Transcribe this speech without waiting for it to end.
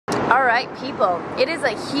All right, people, it is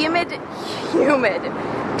a humid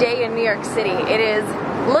day in New York City. It is,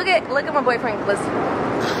 look at my boyfriend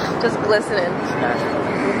just glistening.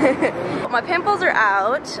 My pimples are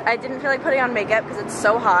out. I didn't feel like putting on makeup because it's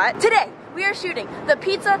so hot. Today, we are shooting the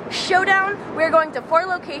Pizza Showdown. We're going to 4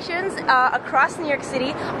 locations across New York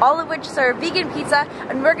City, all of which serve vegan pizza,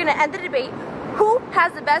 and we're gonna end the debate. Who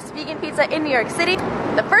has the best vegan pizza in New York City?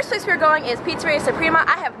 The first place we're going is Pizzeria Suprema.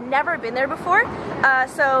 I have never been there before,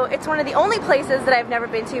 so it's one of the only places that I've never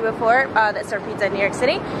been to before that serve pizza in New York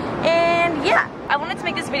City. And yeah, I wanted to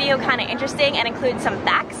make this video kind of interesting and include some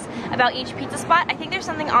facts about each pizza spot. I think there's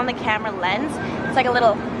something on the camera lens. It's like a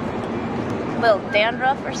little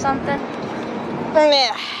dandruff or something.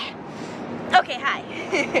 Okay, hi.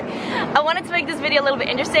 I wanted to make this video a little bit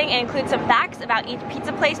interesting and include some facts about each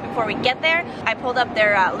pizza place before we get there. I pulled up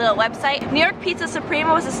their little website. New York Pizza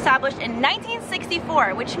Suprema was established in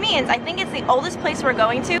 1964, which means I think it's the oldest place we're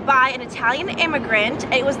going to, by an Italian immigrant.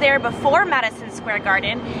 It was there before Madison Square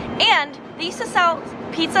Garden, and they used to sell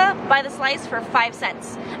pizza by the slice for 5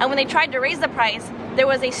 cents. And when they tried to raise the price, there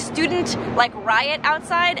was a student riot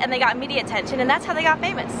outside and they got media attention, and that's how they got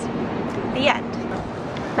famous. The end.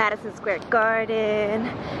 Madison Square Garden,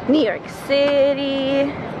 New York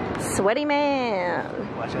City, Sweaty Man.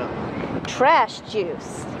 Watch out. Trash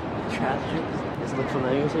juice. Trash juice? Does it look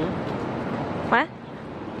familiar to you? What?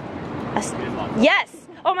 Yes!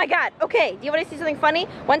 Oh my god, okay, do you want to see something funny?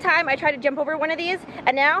 One time I tried to jump over one of these,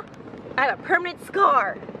 and now I have a permanent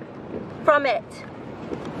scar from it.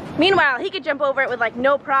 Meanwhile, he could jump over it with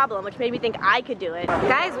no problem, which made me think I could do it.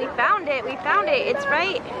 Guys, we found it, it's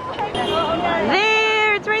right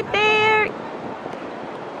there, it's right there.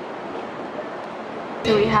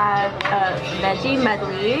 So we have a veggie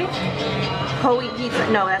medley, whole wheat pizza,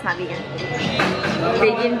 no that's not vegan.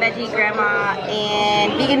 Vegan veggie grandma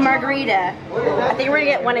and vegan margarita. I think we're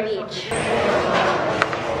gonna get one of each.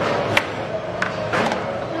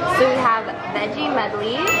 So we have veggie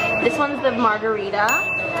medley, this one's the margarita,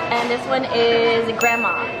 and this one is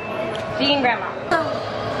grandma, vegan grandma. So,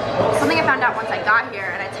 something I found out once I got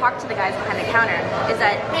here, and I talked to the guys behind the counter, is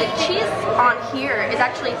that the cheese on here is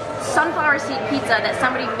actually sunflower seed pizza that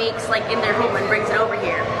somebody makes in their home and brings it over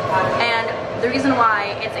here. And the reason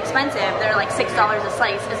why it's expensive, they're $6 a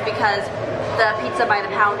slice, is because the pizza by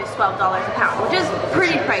the pound is $12 a pound, which is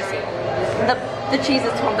pretty pricey. The cheese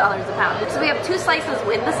is $12 a pound. So we have 2 slices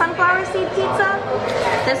with the sunflower seed pizza,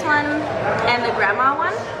 this one and the grandma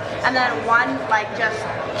one, and then one just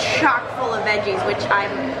chock full of veggies, which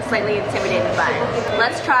I'm slightly intimidated by.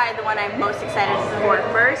 Let's try the one I'm most excited for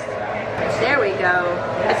first. There we go.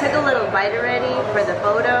 I took a little bite already for the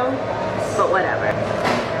photo, but whatever.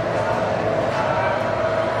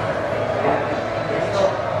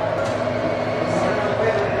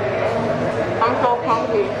 I'm so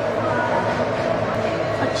hungry.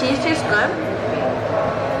 The cheese tastes good,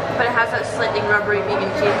 but it has that slightly rubbery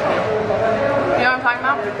vegan cheese to it. You know what I'm talking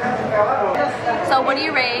about? So what do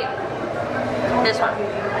you rate this one?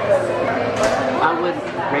 I would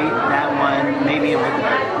rate that one maybe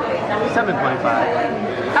 7.5.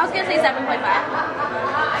 I was gonna say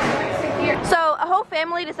 7.5. So a whole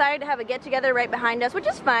family decided to have a get together right behind us, which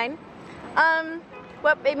is fine.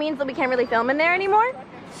 Well, it means that we can't really film in there anymore.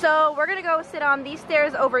 So we're gonna go sit on these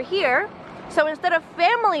stairs over here. So instead of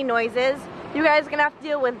family noises, you guys are gonna have to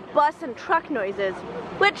deal with bus and truck noises,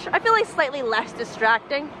 which I feel slightly less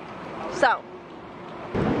distracting. So,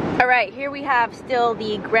 all right, here we have still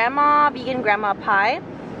the vegan grandma pie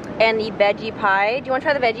and the veggie pie. Do you wanna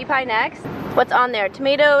try the veggie pie next? What's on there?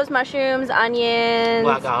 Tomatoes, mushrooms, onions.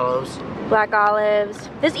 Black olives. Black olives.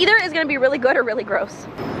 This either is gonna be really good or really gross.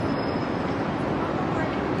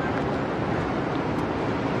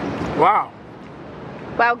 Wow.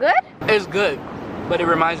 Wow, good? It's good, but it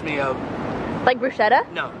reminds me of... Like bruschetta?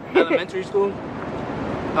 No, elementary school.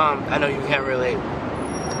 I know you can't relate,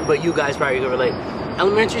 but you guys probably can relate.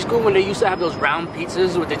 Elementary school, when they used to have those round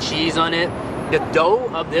pizzas with the cheese on it, the dough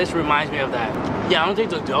of this reminds me of that. Yeah, I don't think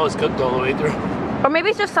the dough is cooked all the way through. Or maybe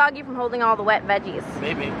it's just soggy from holding all the wet veggies.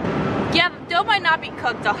 Maybe. Yeah, the dough might not be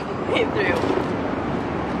cooked all the way through.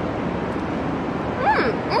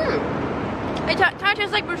 It kind of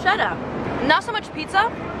tastes like bruschetta. Not so much pizza.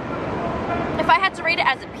 If I had to rate it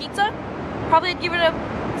as a pizza, probably I'd give it a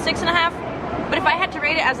 6.5. But if I had to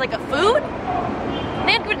rate it as a food,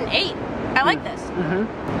 maybe I'd give it an 8. I like this.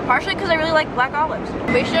 Partially because I really like black olives.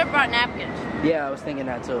 We should have brought napkins. Yeah, I was thinking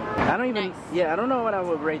that too. I don't even, I don't know what I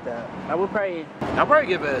would rate that. I'll probably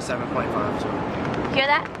give it a 7.5 too. Hear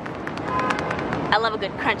that? I love a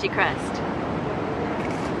good crunchy crust.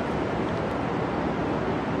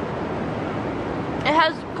 It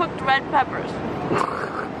has cooked red peppers.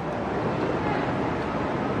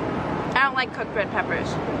 like cooked red peppers.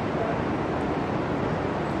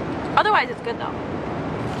 Otherwise, it's good though.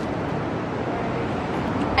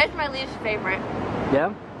 It's my least favorite.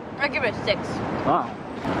 Yeah? I give it a 6. Wow.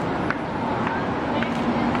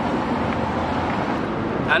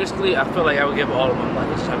 Honestly, I feel like I would give all of them like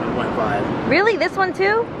a 7.5. Really? This one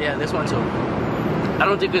too? Yeah, this one too. I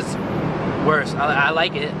don't think it's worse. I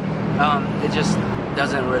like it. It just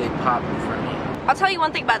doesn't really pop for me. I'll tell you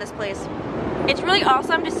one thing about this place. It's really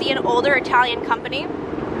awesome to see an older Italian company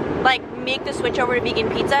like make the switch over to vegan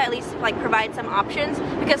pizza, at least like provide some options,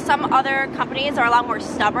 because some other companies are a lot more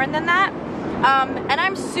stubborn than that. And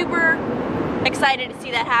I'm super excited to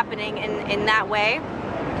see that happening in that way.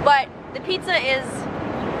 But the pizza is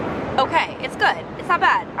okay. It's good. It's not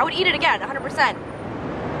bad. I would eat it again, 100%.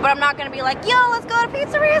 But I'm not gonna be like, yo, let's go to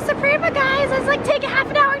Pizzeria Suprema, guys. Let's like take a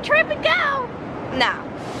half-an-hour trip and go. No.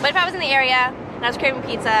 But if I was in the area and I was craving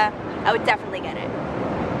pizza, I would definitely get it.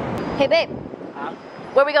 Hey, babe.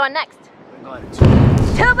 Where are we going next? We're going to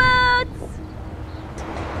Two Boots!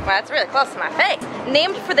 Wow, that's really close to my face.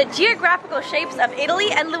 Named for the geographical shapes of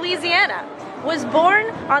Italy and Louisiana. Was born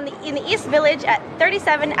in the East Village at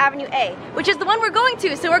 37 Avenue A, which is the one we're going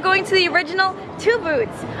to. So we're going to the original Two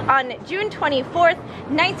Boots on June 24th,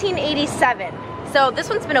 1987. So this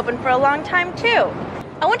one's been open for a long time too.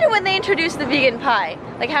 I wonder when they introduced the vegan pie.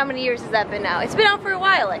 Like how many years has that been now? It's been out for a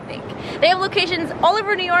while, I think. They have locations all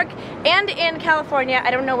over New York and in California.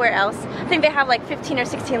 I don't know where else. I think they have like 15 or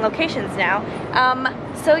 16 locations now.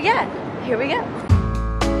 So yeah, here we go.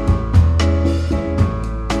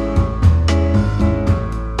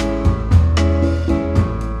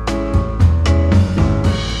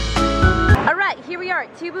 Here we are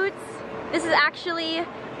at Two Boots. This is actually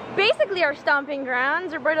basically our stomping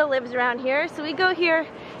grounds. Roberto lives around here, so we go here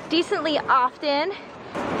decently often.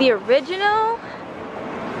 The original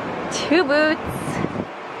Two Boots.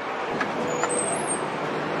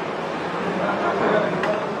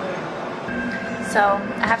 So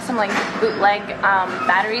I have some like bootleg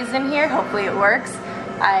batteries in here. Hopefully it works.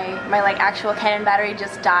 My like actual Canon battery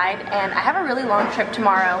just died, and I have a really long trip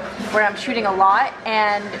tomorrow where I'm shooting a lot,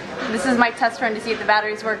 and this is my test run to see if the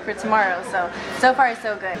batteries work for tomorrow. So far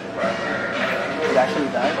so good. It actually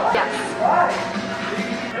died? Yes.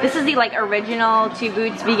 This is the like original Two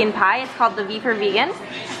Boots vegan pie. It's called the V for Vegan.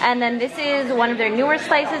 And then this is one of their newer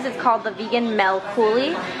slices. It's called the vegan Mel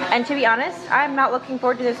Cooley. And to be honest, I'm not looking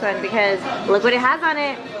forward to this one because look what it has on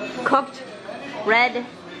it. Cooked red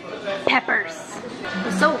peppers.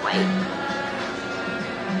 It's so white.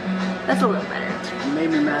 That's a little better. You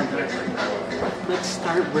made me mad though. Let's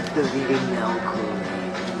start with the vegan Mel Cooley.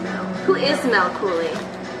 Who is Mel Cooley?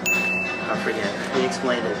 I forget. We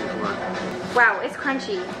explained it before. Wow, it's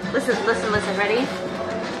crunchy. Listen, listen, listen. Ready?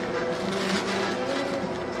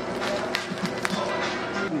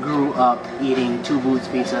 Grew up eating Two Boots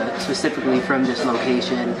pizza, specifically from this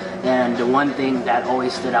location, and the one thing that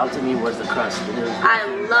always stood out to me was the crust. I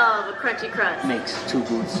love a crunchy crust. Makes Two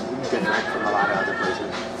Boots different from a lot of other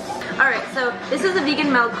places. Alright, so this is a vegan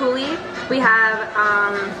Mel Cooley. We have,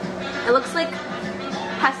 it looks like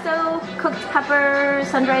pesto, cooked peppers,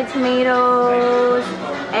 sun-dried tomatoes,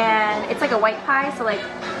 and it's like a white pie, so like,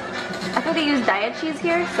 I think they use diet cheese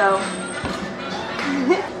here, so.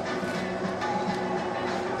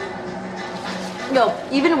 Yo,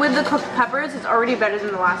 even with the cooked peppers, it's already better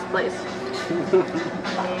than the last place.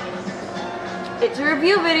 It's a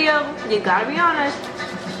review video, you gotta be honest.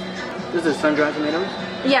 This is sun-dried tomatoes?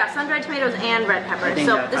 Yeah, sun-dried tomatoes and red pepper.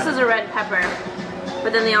 So this is a red pepper,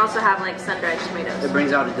 but then they also have like sun-dried tomatoes. It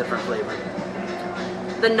brings out a different flavor.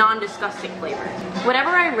 The non-disgusting flavor. Whatever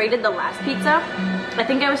I rated the last pizza, I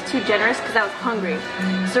think I was too generous because I was hungry.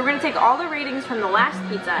 So we're gonna take all the ratings from the last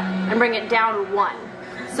pizza and bring it down 1.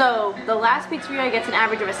 So the last pizzeria gets an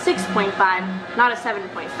average of a 6.5, not a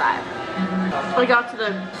 7.5. I got to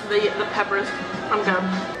the peppers. I'm done.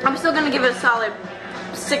 I'm still gonna give it a solid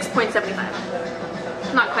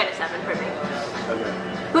 6.75. Not quite a 7 for me. Okay.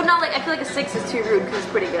 But not like, I feel like a 6 is too rude because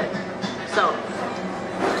it's pretty good. So.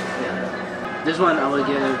 Yeah. This one I would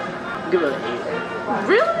give it an 8.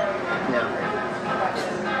 Really? Yeah.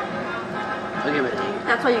 I'll give it an 8.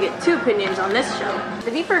 That's why you get 2 opinions on this show.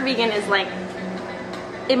 The V for Vegan is like,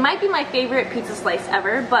 it might be my favorite pizza slice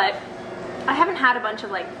ever, but I haven't had a bunch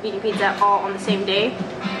of like vegan pizza all on the same day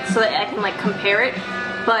so that I can like compare it.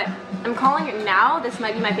 But I'm calling it now, this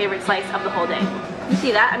might be my favorite slice of the whole day. You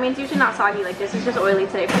see that? I mean, it's usually not soggy like this, it's just oily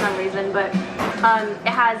today for some reason, but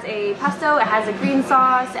it has a pesto, it has a green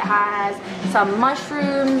sauce, it has some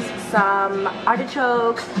mushrooms, some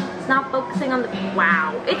artichokes. It's not focusing on the,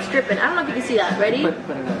 wow, it's dripping. I don't know if you can see that. Ready? Put it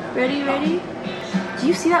in. Ready, ready? Do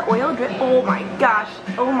you see that oil drip? Oh my gosh.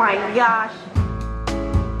 Oh my gosh.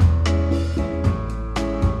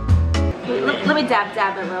 Let me dab it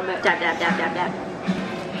a little bit. Dab.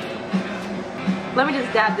 Let me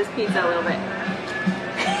just dab this pizza a little bit.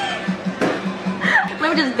 Let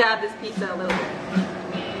me just dab this pizza a little bit.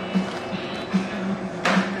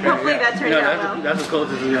 Hopefully that turns out well. That's as close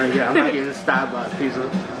as we're gonna get. I'm not getting stabbed by a pizza.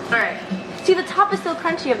 Alright. See, the top is still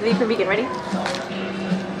crunchy of the for vegan. Ready?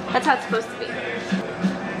 That's how it's supposed to be.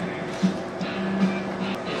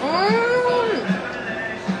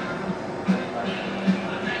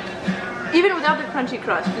 Even without the crunchy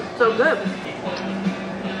crust, it's so good.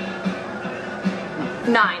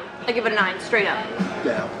 9. I give it a 9, straight up.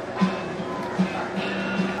 Yeah.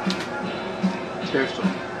 Seriously.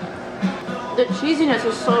 The cheesiness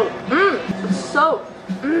is so, it's so,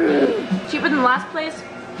 cheaper than the last place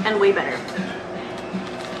and way better.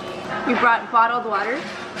 We brought bottled water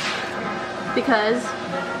because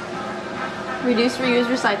reduce, reuse,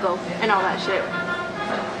 recycle, and all that shit.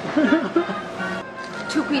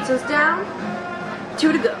 2 pizzas down,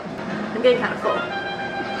 2 to go. I'm getting kind of full.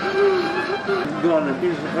 You go on the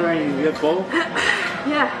pizza train and you get full?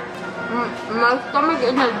 Yeah. My stomach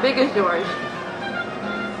isn't as big as yours.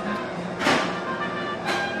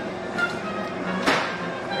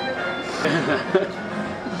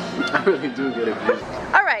 I really do get it.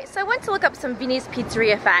 Alright, so I went to look up some Vini's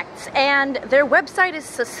Pizzeria facts, and their website is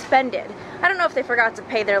suspended. I don't know if they forgot to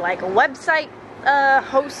pay their like website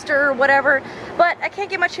host or whatever, but I can't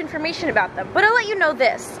get much information about them. But I'll let you know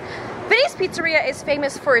this. Vini's Pizzeria is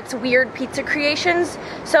famous for its weird pizza creations.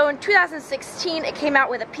 So in 2016, it came out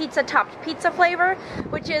with a pizza-topped pizza flavor,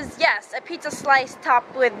 which is, yes, a pizza slice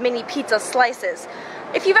topped with mini pizza slices.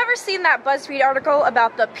 If you've ever seen that BuzzFeed article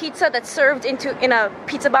about the pizza that's served in a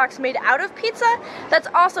pizza box made out of pizza, that's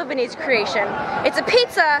also Vini's creation. It's a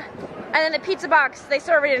pizza, and then the pizza box, they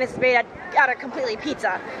serve it and it's made out of completely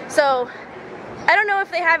pizza. So, I don't know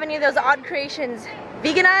if they have any of those odd creations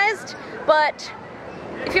veganized, but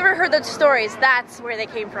if you ever heard those stories, that's where they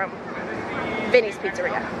came from. Vini's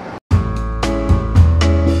Pizzeria.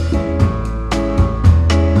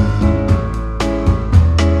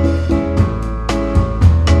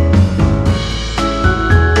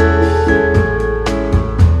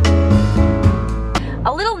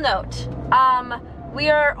 A little note, we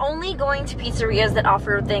are only going to pizzerias that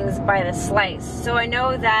offer things by the slice. So I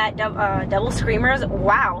know that Double Screamers,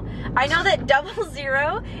 wow. I know that Double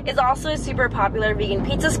Zero is also a super popular vegan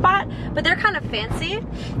pizza spot, but they're kind of fancy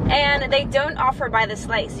and they don't offer by the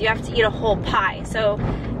slice. You have to eat a whole pie. So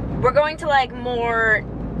we're going to like more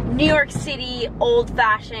New York City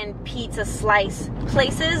old-fashioned pizza slice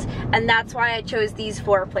places, and that's why I chose these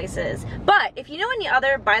 4 places. But if you know any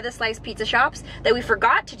other by the slice pizza shops that we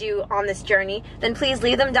forgot to do on this journey, then please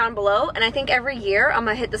leave them down below. And I think every year I'm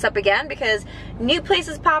gonna hit this up again because new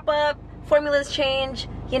places pop up, formulas change,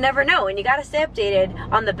 you never know, and you gotta stay updated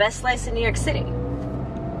on the best slice in New York City.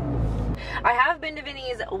 I have been to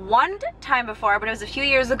Vini's one time before, but it was a few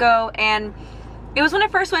years ago, and it was when I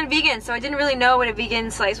first went vegan, so I didn't really know what a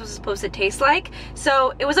vegan slice was supposed to taste like.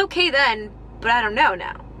 So it was okay then, but I don't know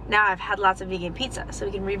now. Now I've had lots of vegan pizza, so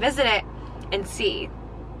we can revisit it and see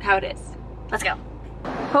how it is. Let's go.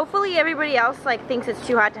 Hopefully everybody else like thinks it's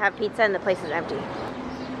too hot to have pizza and the place is empty.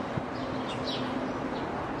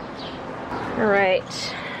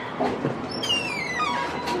 Alright.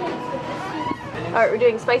 Alright, we're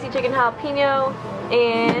doing spicy chicken jalapeno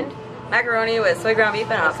and macaroni with soy ground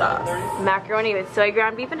beef and hot sauce. Macaroni with soy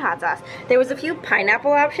ground beef and hot sauce. There was a few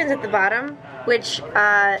pineapple options at the bottom, which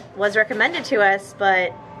was recommended to us,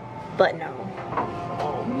 but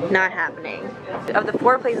no, not happening. Of the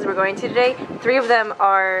 4 places we're going to today, 3 of them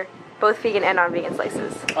are both vegan and non-vegan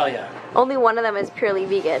slices. Oh yeah. Only one of them is purely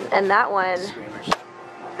vegan, and that one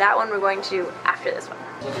we're going to after this one.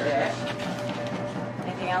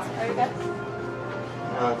 Anything else for you guys?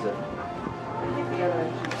 No, that's it.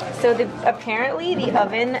 So apparently the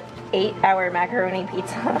oven ate our macaroni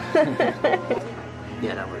pizza.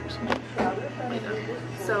 Yeah, that works.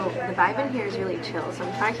 So the vibe in here is really chill, so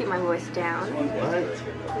I'm trying to keep my voice down.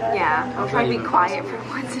 What? Yeah, I'm trying to be quiet for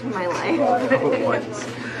once in my life.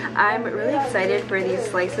 I'm really excited for these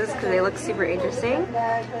slices because they look super interesting.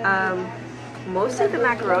 Mostly the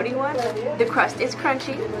macaroni one. The crust is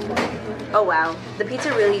crunchy. Oh wow, the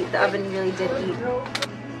oven really did eat.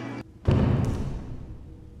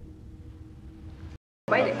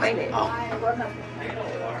 Bite it. Oh.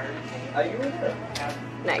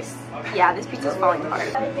 Nice. Yeah, this pizza's falling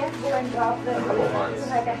apart.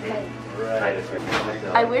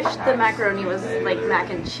 I wish the macaroni was like mac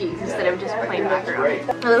and cheese instead of just plain macaroni.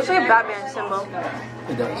 It looks like a Batman symbol.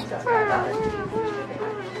 It does.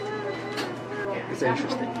 That's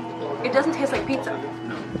interesting. It doesn't taste like pizza.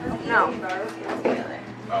 No.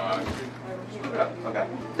 Okay.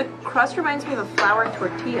 The crust reminds me of a flour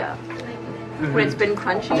tortilla when it's been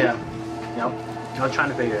crunchy. Yeah. Yep. I was trying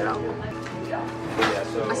to figure it out.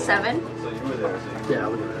 A 7? Yeah, I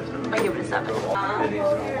would do it. I give it a 7.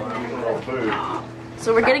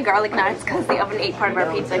 So we're getting garlic knives because the oven ate part of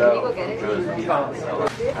our pizza. Can you go get it?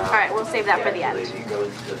 Alright, we'll save that for the end.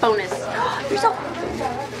 Bonus. You're so...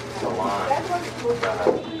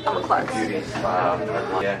 I'm a klutz.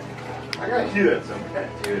 Yeah. I got you at some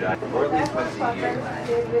dude, or at least once a year.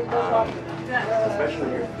 Especially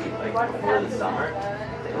your feet, like before the summer,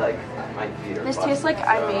 they like my feet are. This tastes like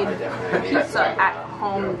I made pizza at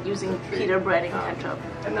home using pita bread and ketchup.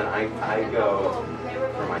 And then I go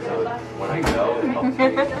for myself. When I go, it helps me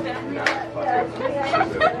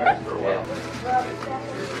not for a while.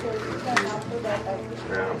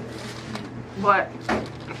 What?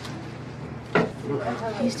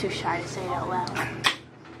 He's too shy to say it out loud.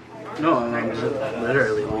 No, I mean,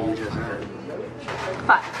 literally what you just said.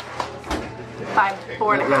 5. 5,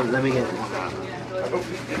 4 and a half. Let me get it.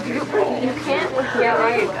 You can't? Yeah,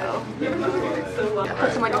 there you go.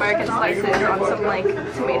 Put some like American slices on some like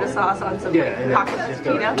tomato sauce on some like pockets of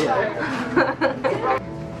pita.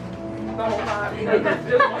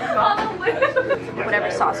 Whatever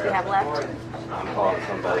sauce we have left. I'm calling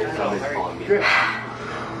somebody. Somebody's calling me.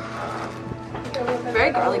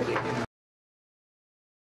 Very garlicky.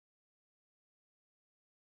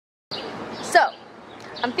 So,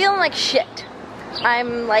 I'm feeling like shit.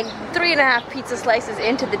 I'm like 3.5 pizza slices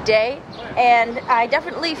into the day, and I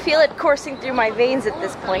definitely feel it coursing through my veins at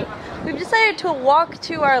this point. We've decided to walk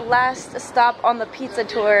to our last stop on the pizza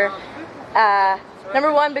tour.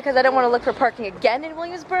 Number 1, because I don't want to look for parking again in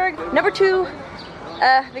Williamsburg. Number 2,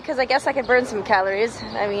 because I guess I could burn some calories.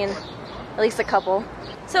 I mean, at least a couple.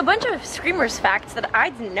 So a bunch of Screamers facts that I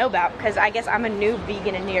didn't know about, because I guess I'm a new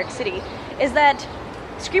vegan in New York City, is that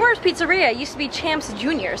Screamers Pizzeria used to be Champs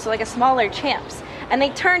Jr., so like a smaller Champs. And they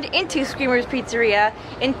turned into Screamers Pizzeria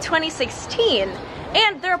in 2016.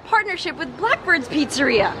 And they're a partnership with Blackbird's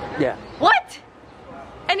Pizzeria. Yeah. What?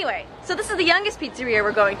 Anyway, so this is the youngest pizzeria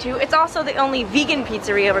we're going to. It's also the only vegan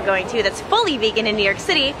pizzeria we're going to that's fully vegan in New York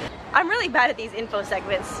City. I'm really bad at these info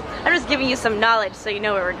segments. I'm just giving you some knowledge so you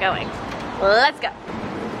know where we're going. Let's go.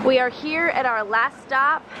 We are here at our last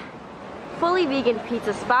stop. Fully vegan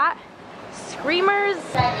pizza spot. Screamers.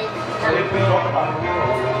 If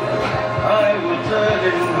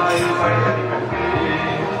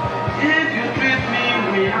you treat me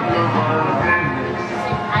with no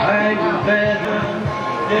I will better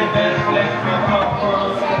the best place for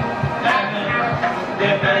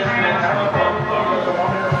the best place for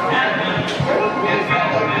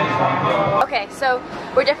Okay, so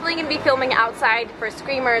we're definitely going to be filming outside for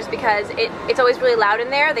Screamers because it's always really loud in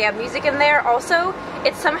there. They have music in there. Also,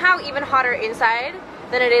 it's somehow even hotter inside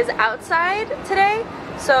than it is outside today.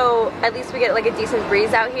 So at least we get like a decent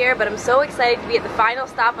breeze out here, but I'm so excited to be at the final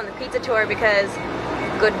stop on the pizza tour because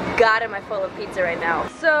good God am I full of pizza right now.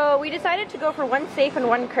 So we decided to go for one safe and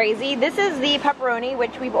one crazy. This is the pepperoni,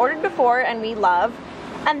 which we've ordered before and we love.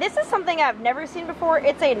 And this is something I've never seen before.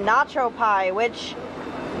 It's a nacho pie, which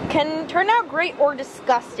can turn out great or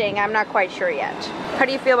disgusting. I'm not quite sure yet. How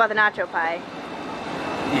do you feel about the nacho pie?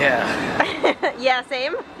 Yeah. Yeah,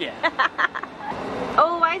 same? Yeah.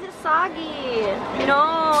 Oh, why is it soggy? No,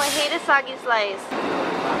 I hate a soggy slice.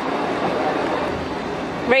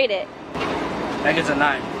 Rate it. That gets a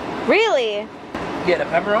 9. Really? Yeah, the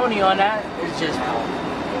pepperoni on that is just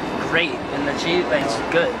great, and the cheese, like, it's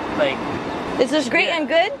good. Like, Is this great and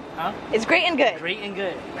good? huh? It's great and good. Great and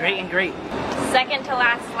good. Great and great. Second to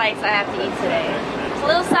last slice I have to eat today. It's a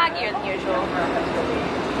little soggier than usual.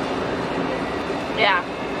 Yeah.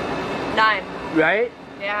 9. Right?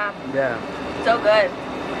 Yeah. Yeah. So good.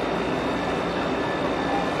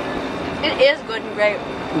 It is good and great.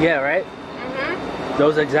 Yeah, right? Mm-hmm.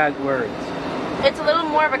 Those exact words. It's a little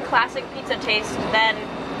more of a classic pizza taste than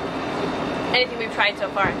anything we've tried so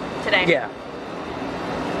far today. Yeah.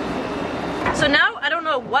 So now I don't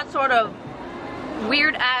know what sort of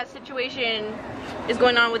weird ass situation is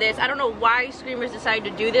going on with this. I don't know why Screamers decided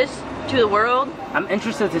to do this to the world. I'm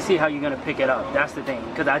interested to see how you're gonna pick it up. That's the thing,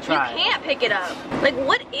 because I tried. You can't pick it up. Like,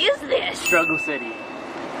 what is this? Struggle City.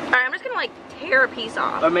 Alright, I'm just gonna like tear a piece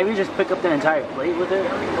off. Or maybe just pick up the entire plate with it.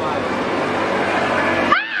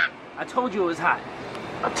 Ah! I told you it was hot.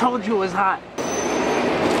 I told you it was hot.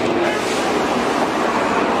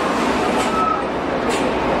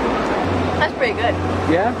 That's pretty good.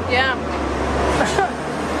 Yeah? Yeah.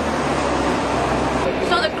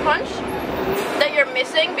 So the crunch that you're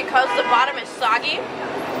missing because the bottom is soggy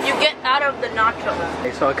you get out of the nachos.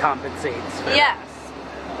 Okay, so it compensates. For Yes.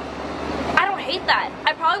 I don't hate that.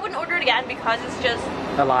 I probably wouldn't order it again because it's just,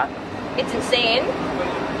 a lot. it's insane.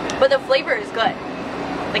 But the flavor is good.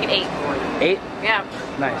 Like an 8. 8? Yeah.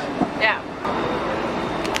 Nice. Yeah.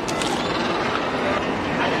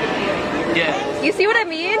 Yeah. You see what I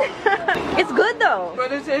mean? It's good though.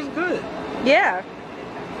 But it tastes good. Yeah.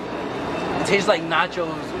 It tastes like nachos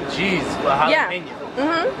with cheese. Jalapeno.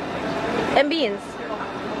 Mm-hmm. And beans.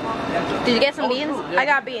 Did you get some beans? True, yeah. I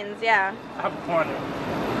got beans, yeah. I have corn.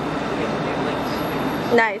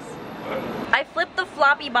 Nice. I flipped the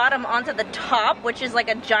floppy bottom onto the top, which is like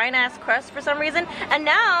a giant ass crust for some reason, and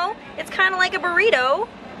now it's kind of like a burrito.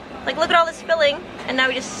 Like, look at all this filling, and now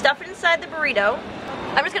we just stuff it inside the burrito.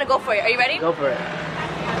 I'm just gonna go for it. Are you ready? Go for it.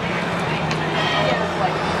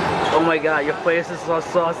 Oh my god, your face is so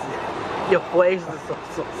saucy. Your face is so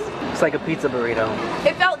saucy. It's like a pizza burrito.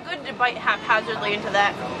 It felt good to bite haphazardly into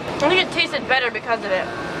that. I think it tasted better because of it.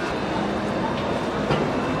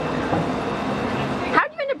 How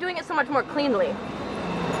did you end up doing it so much more cleanly?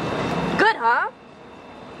 Good, huh?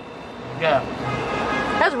 Yeah.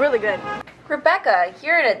 That's really good. Rebecca,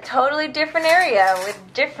 you're in a totally different area with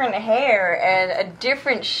different hair and a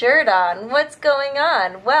different shirt on. What's going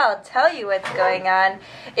on? Well, I'll tell you what's going on.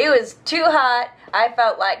 It was too hot. I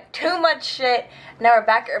felt like too much shit. Now we're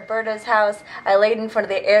back at Roberto's house. I laid in front of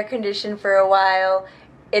the air condition for a while.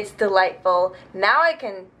 It's delightful. Now I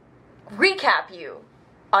can recap you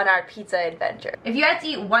on our pizza adventure. If you had to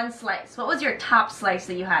eat one slice, what was your top slice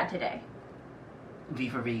that you had today? V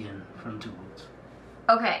for vegan from Two Boots.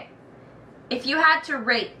 Okay. If you had to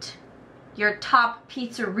rate your top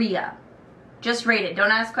pizzeria, just rate it,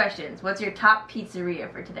 don't ask questions. What's your top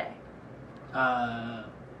pizzeria for today?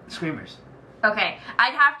 Screamers. Okay,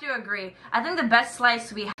 I'd have to agree. I think the best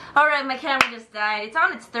slice we had... Alright, my camera just died. It's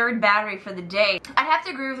on its 3rd battery for the day. I'd have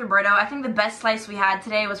to agree with Roberto. I think the best slice we had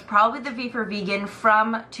today was probably the V for Vegan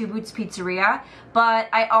from Two Boots Pizzeria. But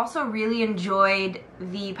I also really enjoyed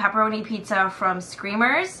the pepperoni pizza from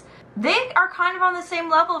Screamers. They are kind of on the same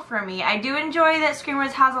level for me. I do enjoy that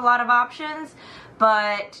Screamers has a lot of options,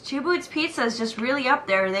 but Two Boots Pizza is just really up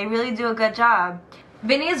there. They really do a good job.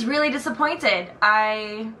 Vinny is really disappointed.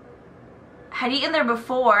 I had eaten there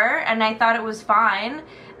before and I thought it was fine,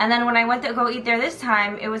 and then when I went to go eat there this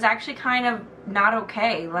time, it was actually kind of not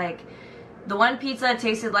okay. Like, the one pizza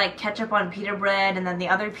tasted like ketchup on pita bread, and then the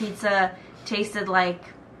other pizza tasted like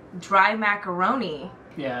dry macaroni.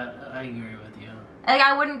 Yeah, I agree with you. Like,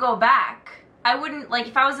 I wouldn't go back. I wouldn't, like,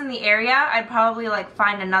 if I was in the area, I'd probably, like,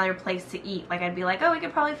 find another place to eat. Like, I'd be like, oh, we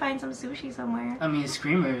could probably find some sushi somewhere. I mean,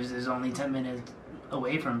 Screamers is only 10 minutes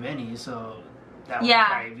away from Vinny, so that would Yeah.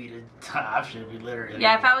 probably be the option, literally.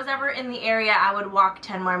 Yeah, if I was ever in the area, I would walk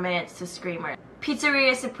 10 more minutes to Screamer.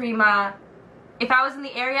 Pizzeria Suprema, if I was in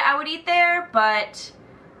the area, I would eat there, but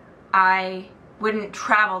I wouldn't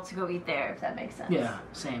travel to go eat there, if that makes sense. Yeah,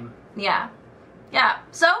 same. Yeah. Yeah,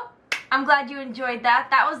 so I'm glad you enjoyed that.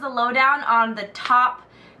 That was the lowdown on the top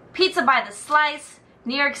pizza by the slice,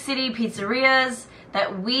 New York City pizzerias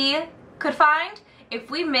that we could find.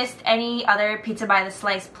 If we missed any other pizza by the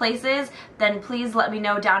slice places, then please let me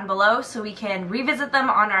know down below so we can revisit them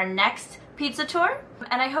on our next pizza tour.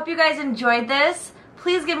 And I hope you guys enjoyed this.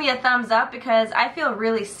 Please give me a thumbs up because I feel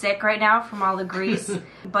really sick right now from all the grease.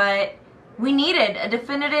 But we needed a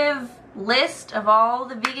definitive list of all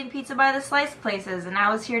the vegan pizza by the slice places, and I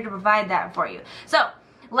was here to provide that for you. So,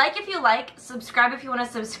 like if you like, subscribe if you want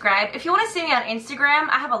to subscribe. If you want to see me on Instagram,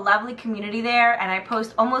 I have a lovely community there, and I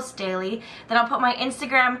post almost daily. Then I'll put my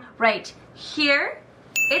Instagram right here.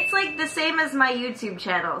 It's like the same as my YouTube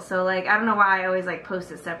channel, so like, I don't know why I always like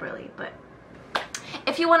post it separately, but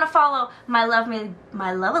if you want to follow my lovely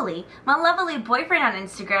boyfriend on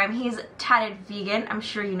Instagram, he's Tatted Vegan. I'm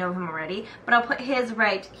sure you know him already, but I'll put his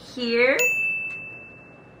right here.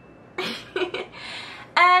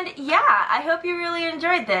 And yeah, I hope you really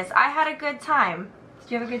enjoyed this. I had a good time.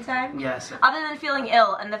 Did you have a good time? Yes. Other than feeling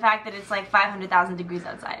ill and the fact that it's like 500,000 degrees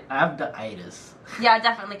outside. I have the itis. Yeah,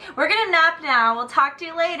 definitely. We're gonna nap now. We'll talk to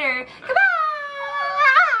you later. Goodbye!